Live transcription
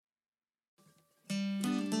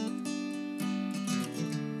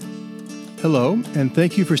Hello, and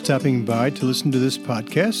thank you for stopping by to listen to this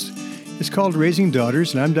podcast. It's called Raising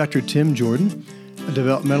Daughters, and I'm Dr. Tim Jordan, a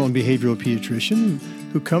developmental and behavioral pediatrician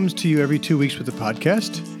who comes to you every 2 weeks with a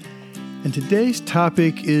podcast. And today's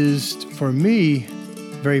topic is, for me,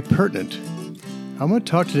 very pertinent. I'm going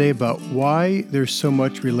to talk today about why there's so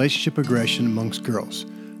much relationship aggression amongst girls,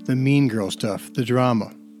 the mean girl stuff, the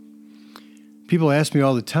drama. People ask me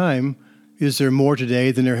all the time, is there more today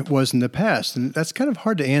than there was in the past? And that's kind of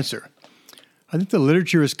hard to answer. I think the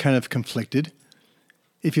literature is kind of conflicted.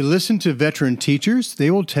 If you listen to veteran teachers, they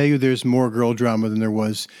will tell you there's more girl drama than there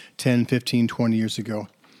was 10, 15, 20 years ago.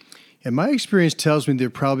 And my experience tells me there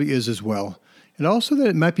probably is as well, and also that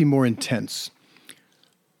it might be more intense.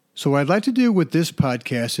 So what I'd like to do with this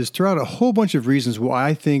podcast is throw out a whole bunch of reasons why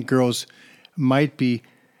I think girls might be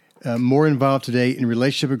more involved today in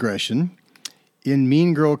relationship aggression, in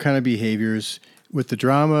mean girl kind of behaviors, with the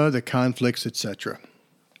drama, the conflicts, etc.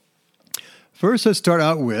 First, let's start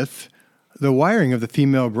out with the wiring of the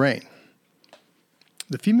female brain.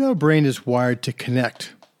 The female brain is wired to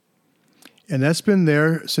connect, and that's been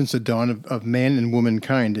there since the dawn of man and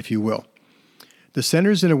womankind, if you will. The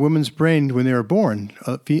centers in a woman's brain when they are born,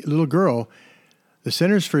 a little girl, the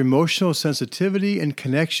centers for emotional sensitivity and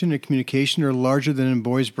connection and communication are larger than in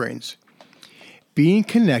boys' brains. Being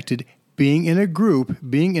connected, being in a group,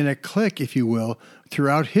 being in a clique, if you will,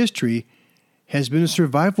 throughout history has been a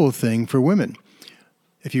survival thing for women.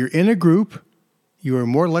 If you're in a group, you are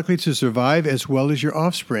more likely to survive as well as your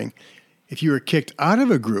offspring. If you were kicked out of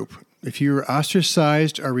a group, if you were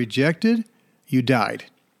ostracized or rejected, you died.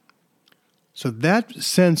 So that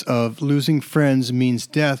sense of losing friends means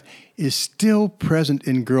death is still present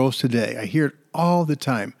in girls today. I hear it all the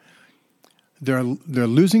time. They're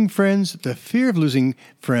losing friends. The fear of losing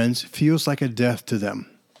friends feels like a death to them.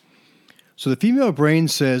 So the female brain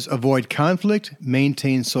says avoid conflict,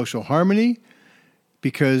 maintain social harmony,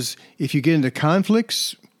 because if you get into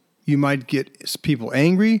conflicts, you might get people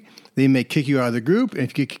angry. They may kick you out of the group, and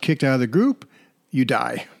if you get kicked out of the group, you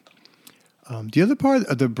die. The other part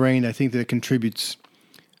of the brain I think that contributes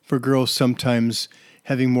for girls sometimes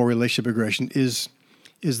having more relationship aggression is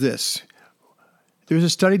this. There was a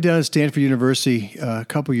study done at Stanford University a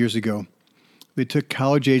couple years ago. They took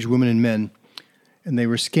college-age women and men, and they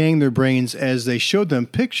were scanning their brains as they showed them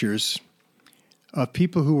pictures of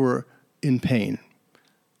people who were in pain,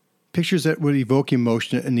 pictures that would evoke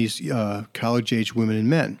emotion in these college-age women and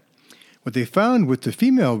men. What they found with the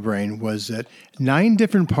female brain was that 9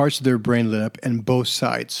 different parts of their brain lit up in both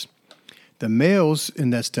sides. The males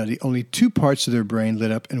in that study, only 2 parts of their brain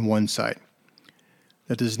lit up in one side.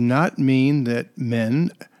 That does not mean that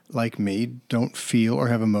men, like me, don't feel or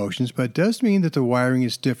have emotions, but it does mean that the wiring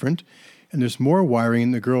is different, and there's more wiring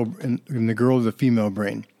in the girl or the female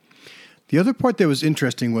brain. The other part that was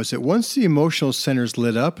interesting was that once the emotional centers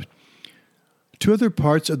lit up, 2 other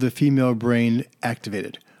parts of the female brain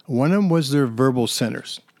activated. One of them was their verbal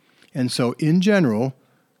centers. And so in general,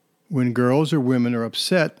 when girls or women are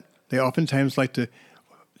upset, they oftentimes like to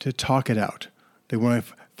talk it out. They want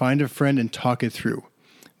to find a friend and talk it through.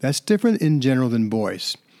 That's different in general than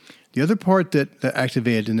boys. The other part that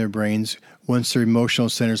activated in their brains once their emotional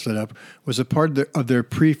centers lit up was a part of their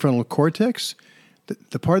prefrontal cortex,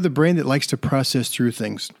 the part of the brain that likes to process through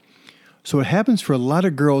things. So what happens for a lot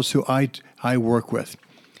of girls who I work with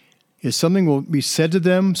is something will be said to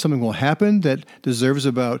them, something will happen that deserves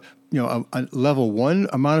about a level 1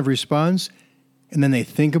 amount of response, and then they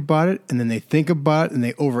think about it, and then they think about it, and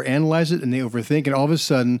they overanalyze it, and they overthink, and all of a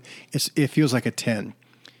sudden it feels like a 10.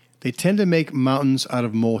 They tend to make mountains out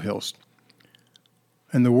of molehills.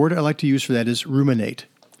 And the word I like to use for that is ruminate.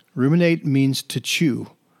 Ruminate means to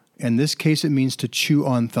chew. In this case, it means to chew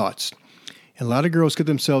on thoughts. And a lot of girls get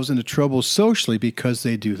themselves into trouble socially because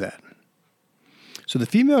they do that. So the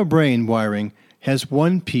female brain wiring has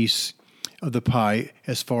one piece of the pie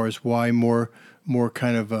as far as why more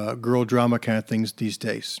kind of girl drama kind of things these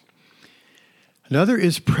days. Another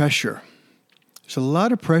is pressure. There's a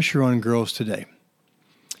lot of pressure on girls today.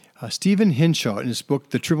 Stephen Hinshaw, in his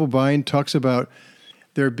book, The Triple Bind, talks about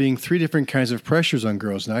there being 3 different kinds of pressures on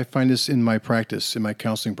girls, and I find this in my practice, in my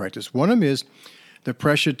counseling practice. One of them is the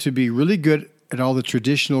pressure to be really good at all the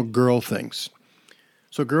traditional girl things.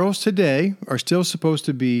 So girls today are still supposed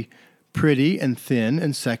to be pretty and thin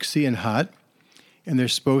and sexy and hot, and they're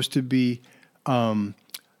supposed to be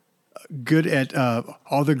good at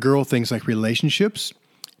all the girl things like relationships.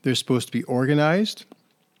 They're supposed to be organized.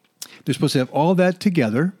 They're supposed to have all that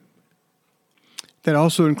together. That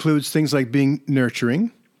also includes things like being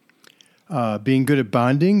nurturing, being good at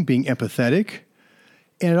bonding, being empathetic.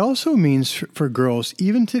 And it also means for girls,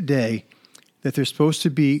 even today, that they're supposed to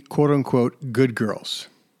be, quote unquote, good girls.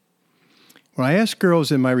 When I ask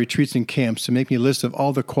girls in my retreats and camps to make me a list of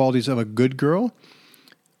all the qualities of a good girl,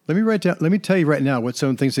 let me tell you right now what some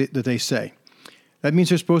of the things that they say. That means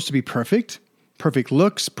they're supposed to be perfect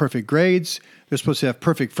looks, perfect grades. They're supposed to have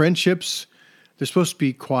perfect friendships. They're supposed to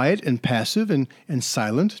be quiet and passive and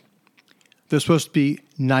silent. They're supposed to be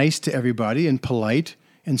nice to everybody and polite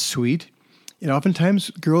and sweet. And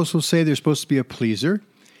oftentimes girls will say they're supposed to be a pleaser.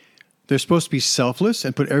 They're supposed to be selfless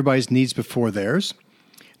and put everybody's needs before theirs.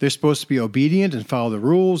 They're supposed to be obedient and follow the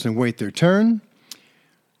rules and wait their turn.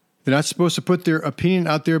 They're not supposed to put their opinion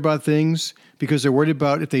out there about things because they're worried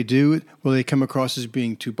about if they do, will they come across as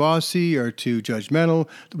being too bossy or too judgmental?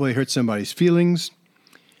 Will they hurt somebody's feelings?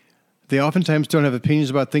 They oftentimes don't have opinions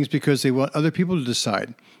about things because they want other people to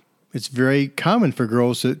decide. It's very common for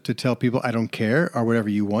girls to tell people, I don't care, or whatever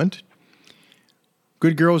you want.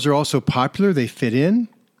 Good girls are also popular. They fit in,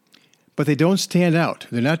 but they don't stand out.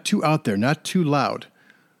 They're not too out there, not too loud.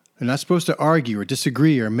 They're not supposed to argue or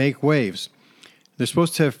disagree or make waves. They're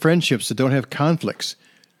supposed to have friendships that don't have conflicts.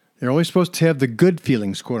 They're only supposed to have the good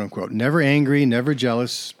feelings, quote unquote, never angry, never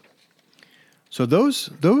jealous. So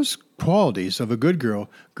those qualities of a good girl,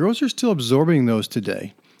 girls are still absorbing those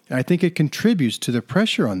today. And I think it contributes to the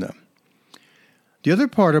pressure on them. The other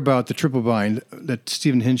part about the triple bind that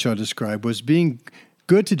Stephen Hinshaw described was being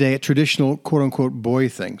good today at traditional, quote unquote, boy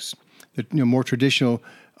things, more traditional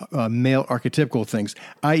male archetypical things,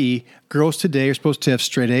 i.e., girls today are supposed to have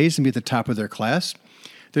straight A's and be at the top of their class.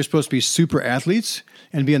 They're supposed to be super athletes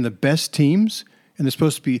and be on the best teams, and they're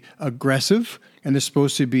supposed to be aggressive, and they're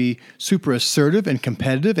supposed to be super assertive and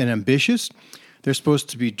competitive and ambitious. They're supposed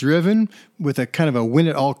to be driven with a kind of a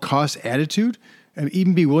win-at-all-costs attitude and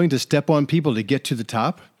even be willing to step on people to get to the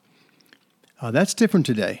top. That's different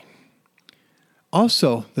today.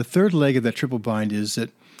 Also, the third leg of that triple bind is that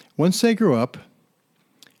once they grow up,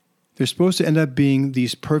 they're supposed to end up being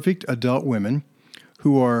these perfect adult women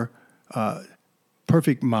who are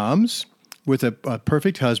perfect moms with a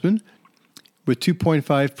perfect husband, with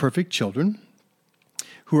 2.5 perfect children,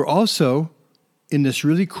 who are also in this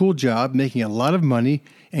really cool job, making a lot of money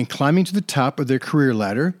and climbing to the top of their career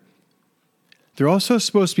ladder. They're also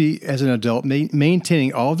supposed to be, as an adult,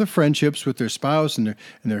 maintaining all the friendships with their spouse and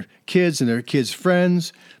their kids'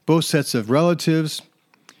 friends, both sets of relatives.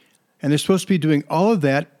 And they're supposed to be doing all of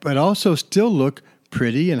that, but also still look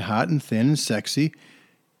pretty and hot and thin and sexy.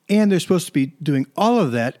 And they're supposed to be doing all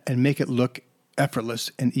of that and make it look effortless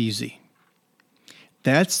and easy.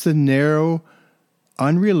 That's the narrow,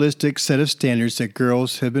 unrealistic set of standards that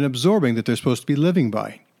girls have been absorbing that they're supposed to be living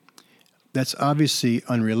by. That's obviously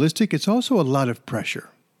unrealistic. It's also a lot of pressure.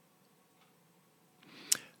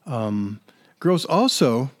 Girls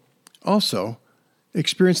also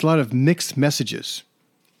experience a lot of mixed messages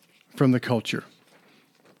from the culture.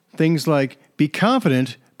 Things like, be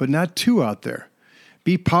confident, but not too out there.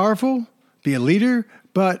 Be powerful, be a leader,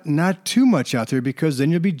 but not too much out there because then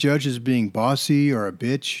you'll be judged as being bossy or a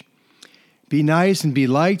bitch. Be nice and be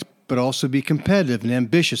liked, but also be competitive and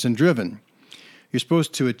ambitious and driven. You're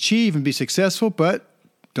supposed to achieve and be successful, but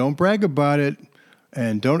don't brag about it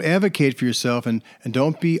and don't advocate for yourself and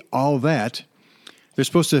don't be all that. They're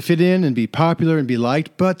supposed to fit in and be popular and be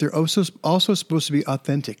liked, but they're also supposed to be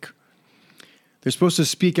authentic. They're supposed to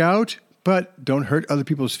speak out, but don't hurt other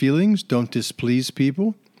people's feelings, don't displease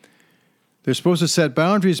people. They're supposed to set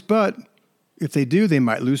boundaries, but if they do, they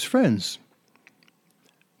might lose friends.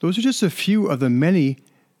 Those are just a few of the many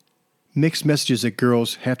mixed messages that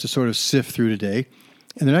girls have to sort of sift through today,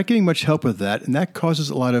 and they're not getting much help with that, and that causes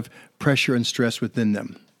a lot of pressure and stress within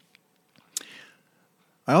them.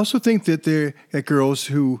 I also think that girls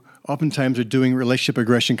who oftentimes are doing relationship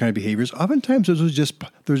aggression kind of behaviors, oftentimes those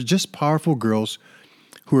are just powerful girls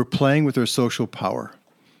who are playing with their social power.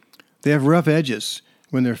 They have rough edges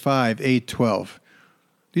when they're 5, 8, 12.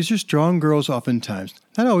 These are strong girls oftentimes,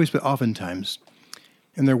 not always, but oftentimes.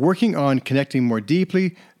 And they're working on connecting more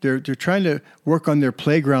deeply. They're trying to work on their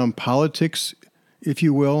playground politics, if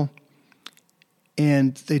you will.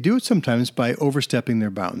 And they do it sometimes by overstepping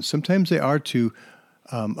their bounds. Sometimes they are too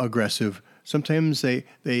aggressive. Sometimes they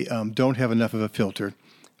don't have enough of a filter.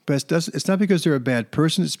 But it's not because they're a bad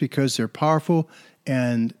person. It's because they're powerful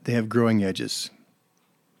and they have growing edges.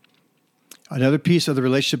 Another piece of the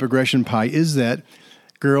relationship aggression pie is that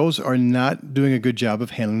girls are not doing a good job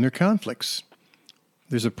of handling their conflicts.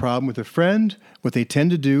 There's a problem with a friend. What they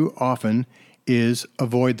tend to do often is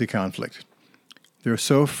avoid the conflict. They're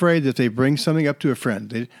so afraid that they bring something up to a friend.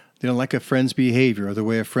 They don't like a friend's behavior or the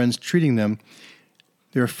way a friend's treating them.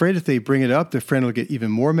 They're afraid if they bring it up, their friend will get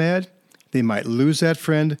even more mad. They might lose that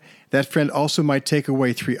friend. That friend also might take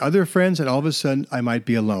away 3 other friends, and all of a sudden I might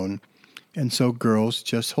be alone. And so girls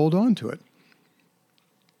just hold on to it.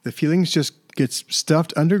 The feelings just get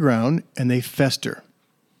stuffed underground and they fester.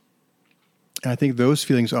 And I think those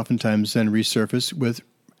feelings oftentimes then resurface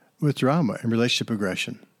with drama and relationship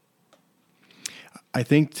aggression. I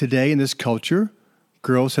think today in this culture,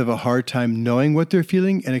 girls have a hard time knowing what they're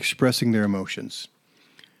feeling and expressing their emotions.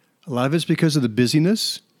 A lot of it's because of the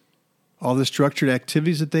busyness, all the structured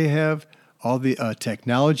activities that they have, all the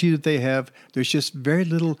technology that they have. There's just very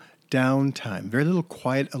little downtime, very little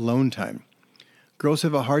quiet alone time. Girls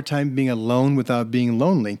have a hard time being alone without being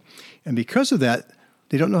lonely. And because of that,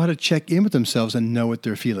 they don't know how to check in with themselves and know what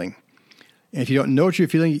they're feeling. And if you don't know what you're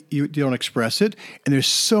feeling, you don't express it. And there's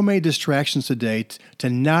so many distractions today to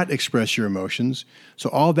not express your emotions. So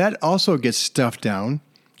all that also gets stuffed down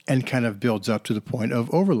and kind of builds up to the point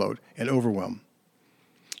of overload and overwhelm.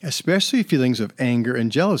 Especially feelings of anger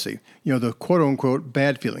and jealousy, the quote-unquote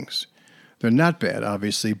bad feelings. They're not bad,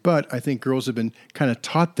 obviously, but I think girls have been kind of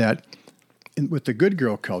taught that with the good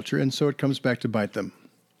girl culture, and so it comes back to bite them.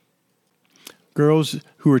 Girls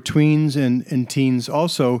who are tweens and teens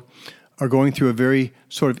also are going through a very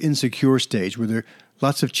sort of insecure stage where there are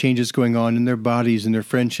lots of changes going on in their bodies and their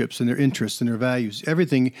friendships and their interests and their values.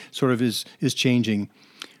 Everything sort of is changing.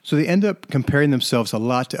 So they end up comparing themselves a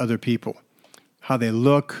lot to other people. How they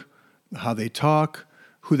look, how they talk,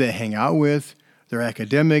 who they hang out with, their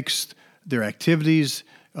academics, their activities,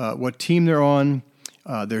 what team they're on,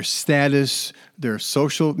 their status, their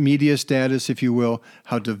social media status, if you will,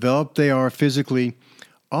 how developed they are physically.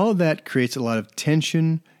 All of that creates a lot of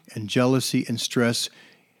tension and jealousy and stress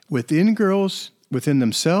within girls, within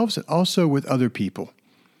themselves, and also with other people.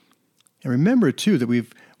 And remember, too, that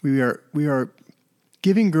we are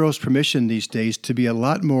giving girls permission these days to be a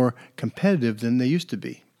lot more competitive than they used to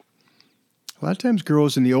be. A lot of times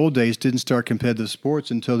girls in the old days didn't start competitive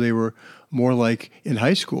sports until they were more like in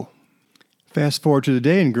high school. Fast forward to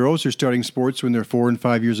today, and girls are starting sports when they're 4 and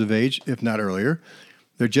 5 years of age, if not earlier.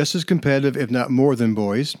 They're just as competitive, if not more, than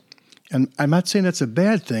boys. And I'm not saying that's a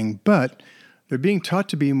bad thing, but they're being taught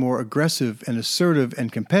to be more aggressive and assertive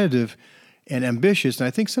and competitive and ambitious. And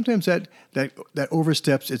I think sometimes that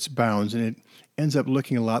oversteps its bounds, and it ends up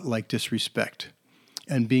looking a lot like disrespect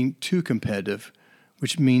and being too competitive,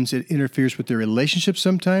 which means it interferes with their relationships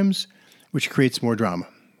sometimes, which creates more drama.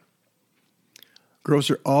 Girls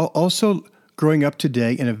are also growing up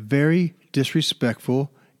today in a very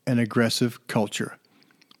disrespectful and aggressive culture,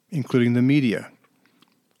 including the media.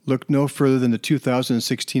 Look no further than the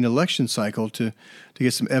 2016 election cycle to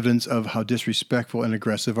get some evidence of how disrespectful and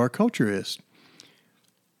aggressive our culture is.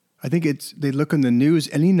 I think they look on the news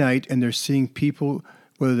any night and they're seeing people,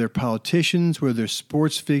 whether they're politicians, whether they're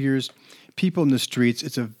sports figures, people in the streets.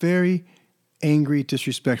 It's a very angry,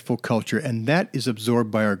 disrespectful culture, and that is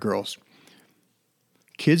absorbed by our girls.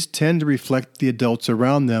 Kids tend to reflect the adults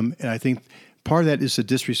around them, and I think part of that is the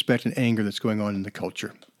disrespect and anger that's going on in the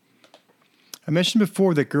culture. I mentioned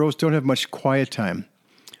before that girls don't have much quiet time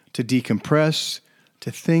to decompress,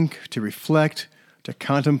 to think, to reflect, to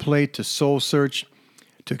contemplate, to soul search,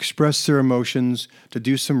 to express their emotions, to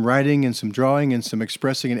do some writing and some drawing and some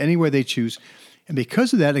expressing in any way they choose. And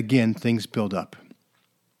because of that, again, things build up.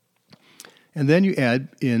 And then you add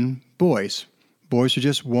in boys. Boys are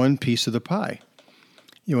just one piece of the pie.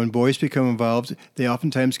 When boys become involved, they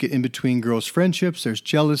oftentimes get in between girls' friendships. There's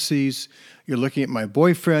jealousies. You're looking at my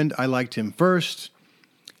boyfriend. I liked him first.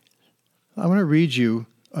 I want to read you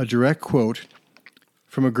a direct quote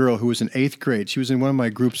from a girl who was in 8th grade. She was in one of my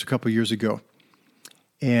groups a couple years ago.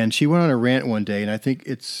 And she went on a rant one day, and I think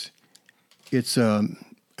it's a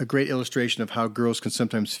great illustration of how girls can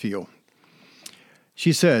sometimes feel.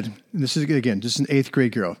 She said, and this is an 8th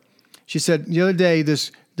grade girl. She said, the other day,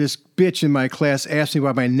 this bitch in my class asked me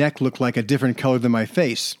why my neck looked like a different color than my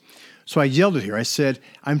face. So I yelled at her. I said,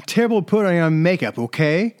 I'm terrible at putting on makeup,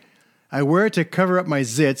 okay? I wear it to cover up my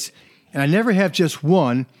zits, and I never have just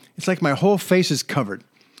one. It's like my whole face is covered.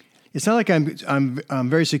 It's not like I'm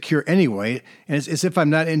very secure anyway, and it's as if I'm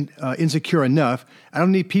not insecure enough. I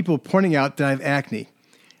don't need people pointing out that I have acne.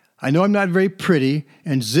 I know I'm not very pretty,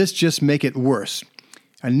 and zits just make it worse.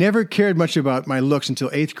 I never cared much about my looks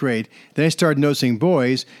until 8th grade. Then I started noticing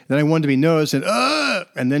boys. Then I wanted to be noticed,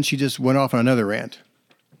 and then she just went off on another rant.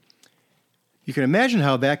 You can imagine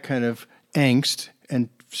how that kind of angst and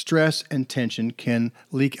stress and tension can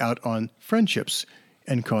leak out on friendships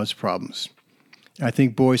and cause problems. I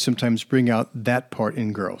think boys sometimes bring out that part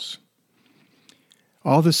in girls.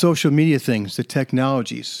 All the social media things, the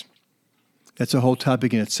technologies, that's a whole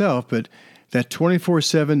topic in itself, but That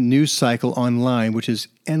 24/7 news cycle online, which is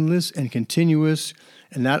endless and continuous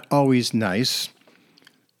and not always nice,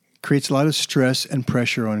 creates a lot of stress and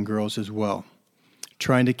pressure on girls as well.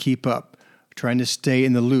 Trying to keep up, trying to stay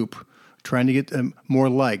in the loop, trying to get more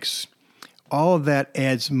likes. All of that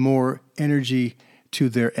adds more energy to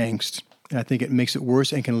their angst. And I think it makes it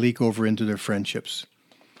worse and can leak over into their friendships.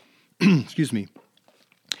 Excuse me.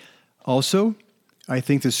 Also, I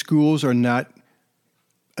think the schools are not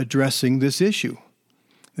addressing this issue.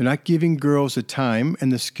 They're not giving girls the time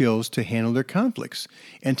and the skills to handle their conflicts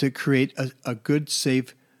and to create a good,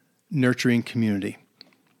 safe, nurturing community.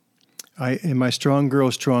 In my Strong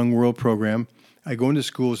Girls, Strong World program, I go into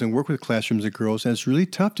schools and work with classrooms of girls, and it's really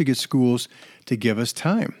tough to get schools to give us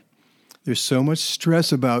time. There's so much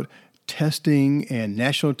stress about testing and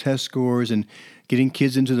national test scores and getting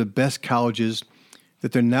kids into the best colleges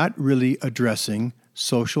that they're not really addressing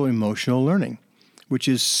social emotional learning, which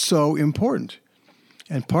is so important.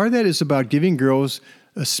 And part of that is about giving girls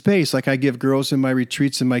a space, like I give girls in my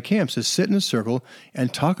retreats and my camps, to sit in a circle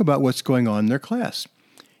and talk about what's going on in their class,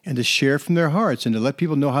 and to share from their hearts, and to let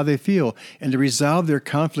people know how they feel, and to resolve their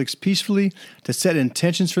conflicts peacefully, to set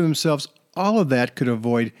intentions for themselves. All of that could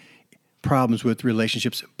avoid problems with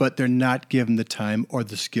relationships, but they're not given the time or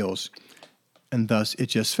the skills, and thus it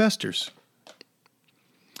just festers.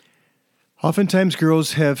 Oftentimes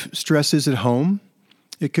girls have stresses at home.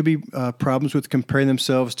 It could be problems with comparing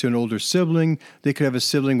themselves to an older sibling. They could have a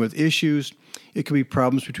sibling with issues. It could be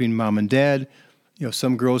problems between mom and dad.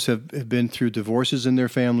 Some girls have been through divorces in their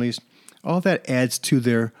families. All that adds to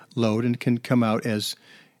their load and can come out as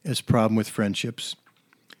problem with friendships.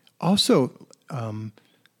 Also,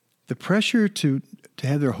 the pressure to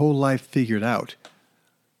have their whole life figured out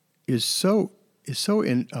is so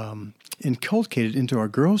inculcated into our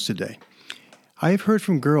girls today. I have heard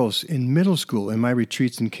from girls in middle school in my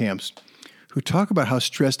retreats and camps who talk about how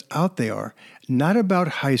stressed out they are, not about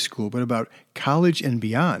high school, but about college and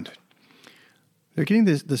beyond. They're getting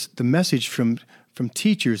the message from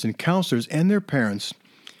teachers and counselors and their parents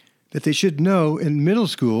that they should know in middle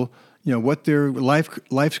school, what their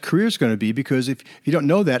life's career is going to be, because if you don't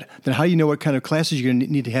know that, then how do you know what kind of classes you're going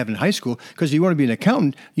to need to have in high school? Because if you want to be an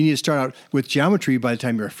accountant, you need to start out with geometry by the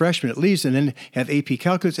time you're a freshman at least, and then have AP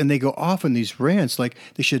calculus, and they go off on these rants like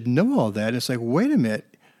they should know all that. And it's like, wait a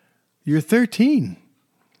minute, you're 13.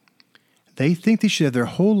 They think they should have their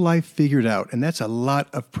whole life figured out, and that's a lot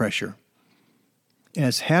of pressure. And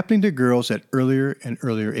it's happening to girls at earlier and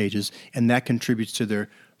earlier ages, and that contributes to their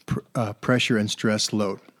pressure and stress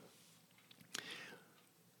load.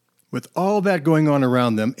 With all that going on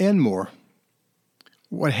around them and more,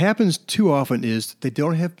 what happens too often is they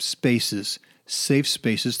don't have spaces, safe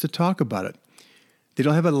spaces to talk about it. They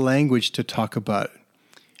don't have a language to talk about it.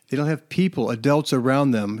 They don't have people, adults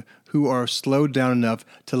around them who are slowed down enough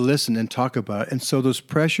to listen and talk about it. And so those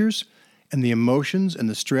pressures and the emotions and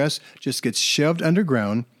the stress just gets shoved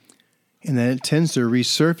underground, and then it tends to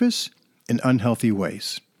resurface in unhealthy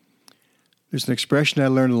ways. There's an expression I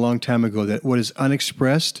learned a long time ago that what is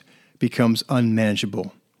unexpressed becomes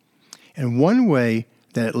unmanageable. And one way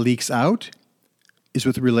that it leaks out is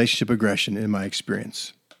with relationship aggression, in my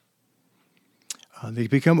experience. They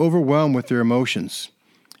become overwhelmed with their emotions.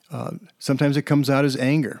 Sometimes it comes out as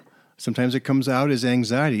anger. Sometimes it comes out as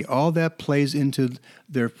anxiety. All that plays into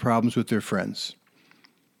their problems with their friends.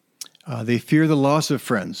 They fear the loss of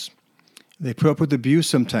friends. They put up with abuse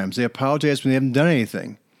sometimes. They apologize when they haven't done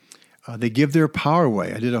anything. They give their power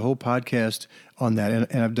away. I did a whole podcast on that,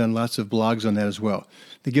 and I've done lots of blogs on that as well.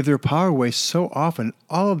 They give their power away so often.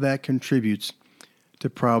 All of that contributes to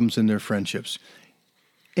problems in their friendships.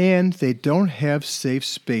 And they don't have safe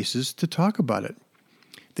spaces to talk about it.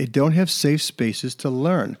 They don't have safe spaces to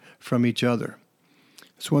learn from each other.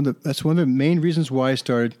 That's one of the main reasons why I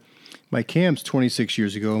started my camps 26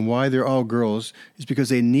 years ago, and why they're all girls, is because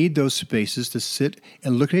they need those spaces to sit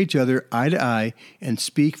and look at each other eye to eye and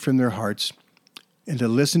speak from their hearts, and to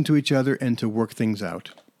listen to each other and to work things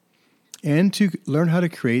out, and to learn how to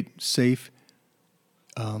create safe,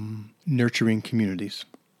 nurturing communities.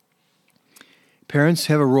 Parents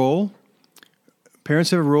have a role.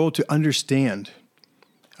 Parents have a role to understand.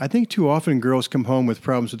 I think too often girls come home with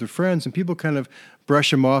problems with their friends, and people kind of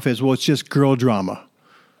brush them off as, well, it's just girl drama.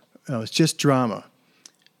 It's just drama.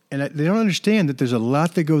 And they don't understand that there's a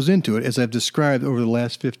lot that goes into it, as I've described over the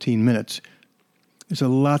last 15 minutes. There's a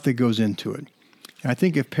lot that goes into it. And I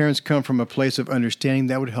think if parents come from a place of understanding,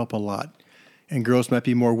 that would help a lot. And girls might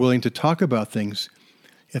be more willing to talk about things.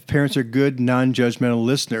 If parents are good, non-judgmental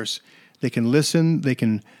listeners, they can listen, they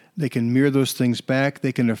can mirror those things back,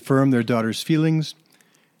 they can affirm their daughter's feelings,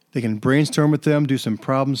 They can brainstorm with them, do some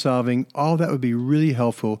problem solving. All that would be really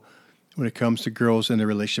helpful when it comes to girls and their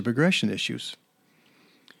relationship aggression issues.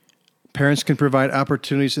 Parents can provide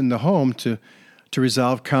opportunities in the home to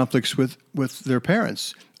resolve conflicts with their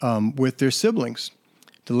parents, with their siblings,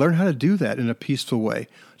 to learn how to do that in a peaceful way,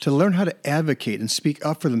 to learn how to advocate and speak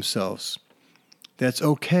up for themselves. That's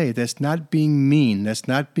okay. That's not being mean. That's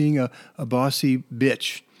not being a bossy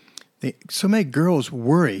bitch. So many girls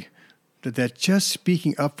worry that just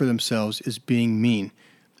speaking up for themselves is being mean.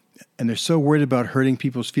 And they're so worried about hurting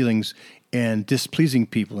people's feelings and displeasing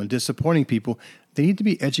people and disappointing people. They need to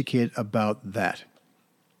be educated about that.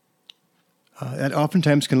 That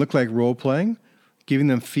oftentimes can look like role-playing, giving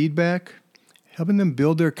them feedback, helping them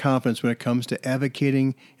build their confidence when it comes to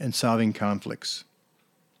advocating and solving conflicts.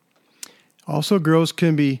 Also, girls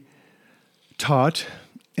can be taught,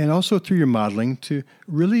 and also through your modeling, to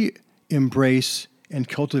really embrace and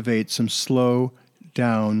cultivate some slow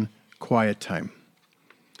down, quiet time.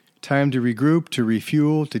 Time to regroup, to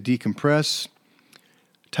refuel, to decompress.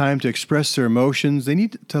 Time to express their emotions. They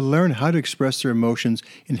need to learn how to express their emotions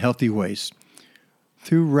in healthy ways.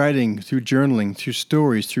 Through writing, through journaling, through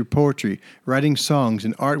stories, through poetry, writing songs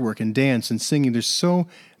and artwork and dance and singing. There's so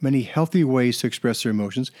many healthy ways to express their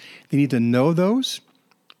emotions. They need to know those,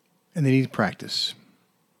 and they need to practice.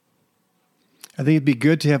 I think it'd be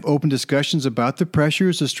good to have open discussions about the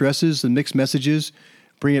pressures, the stresses, the mixed messages,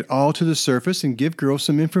 bring it all to the surface and give girls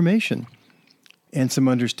some information and some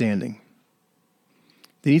understanding.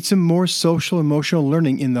 They need some more social, emotional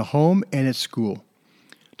learning in the home and at school,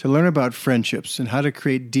 to learn about friendships and how to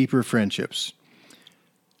create deeper friendships,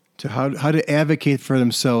 to how to advocate for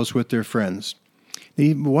themselves with their friends.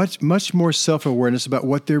 They need much more self-awareness about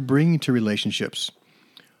what they're bringing to relationships.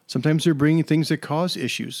 Sometimes they're bringing things that cause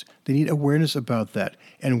issues. They need awareness about that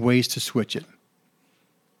and ways to switch it.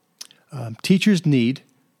 Teachers need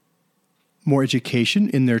more education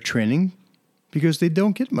in their training because they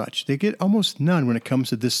don't get much. They get almost none when it comes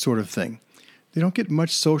to this sort of thing. They don't get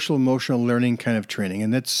much social, emotional learning kind of training,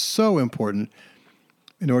 and that's so important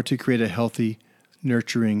in order to create a healthy,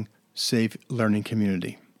 nurturing, safe learning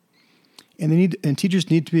community. And teachers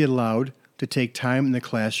need to be allowed to take time in the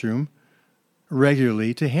classroom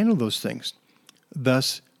regularly to handle those things.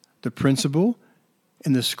 Thus, the principal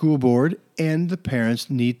and the school board and the parents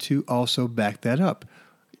need to also back that up.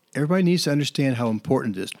 Everybody needs to understand how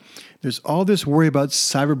important it is. There's all this worry about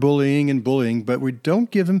cyberbullying and bullying, but we don't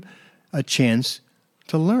give them a chance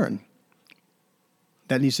to learn.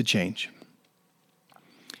 That needs to change.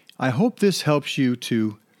 I hope this helps you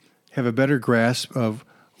to have a better grasp of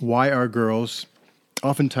why our girls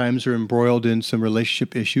oftentimes are embroiled in some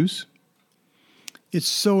relationship issues. It's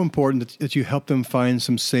so important that you help them find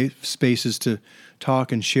some safe spaces to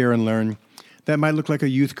talk and share and learn. That might look like a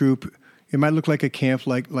youth group. It might look like a camp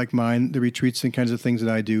like mine, the retreats and kinds of things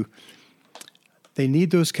that I do. They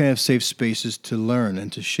need those kind of safe spaces to learn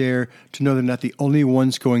and to share, to know they're not the only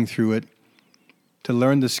ones going through it, to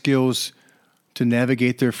learn the skills to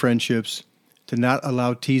navigate their friendships, to not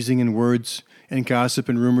allow teasing and words and gossip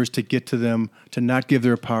and rumors to get to them, to not give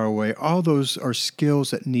their power away. All those are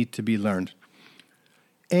skills that need to be learned.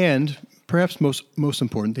 And perhaps most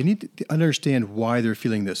important, they need to understand why they're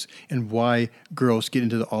feeling this and why girls get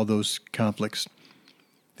into all those conflicts.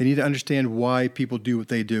 They need to understand why people do what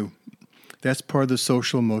they do. That's part of the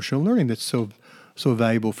social emotional learning that's so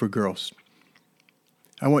valuable for girls.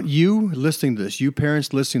 I want you listening to this, you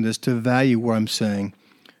parents listening to this, to value what I'm saying,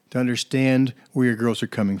 to understand where your girls are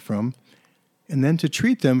coming from, and then to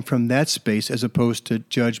treat them from that space as opposed to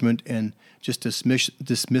judgment and just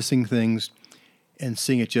dismissing things and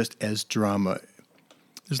seeing it just as drama.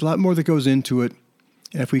 There's a lot more that goes into it,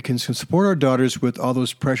 and if we can support our daughters with all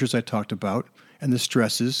those pressures I talked about and the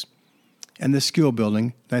stresses and the skill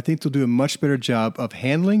building, I think they'll do a much better job of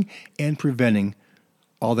handling and preventing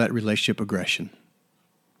all that relationship aggression.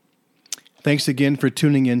 Thanks again for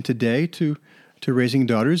tuning in today to Raising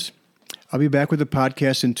Daughters. I'll be back with a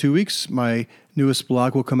podcast in 2 weeks. My newest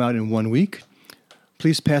blog will come out in 1 week.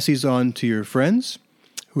 Please pass these on to your friends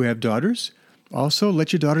who have daughters. Also,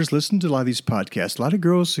 let your daughters listen to a lot of these podcasts. A lot of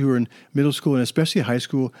girls who are in middle school and especially high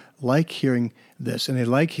school like hearing this, and they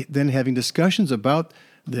like then having discussions about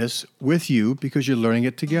this with you because you're learning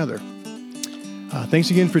it together. Thanks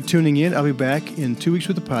again for tuning in. I'll be back in 2 weeks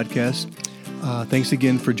with the podcast. Thanks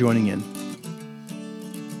again for joining in.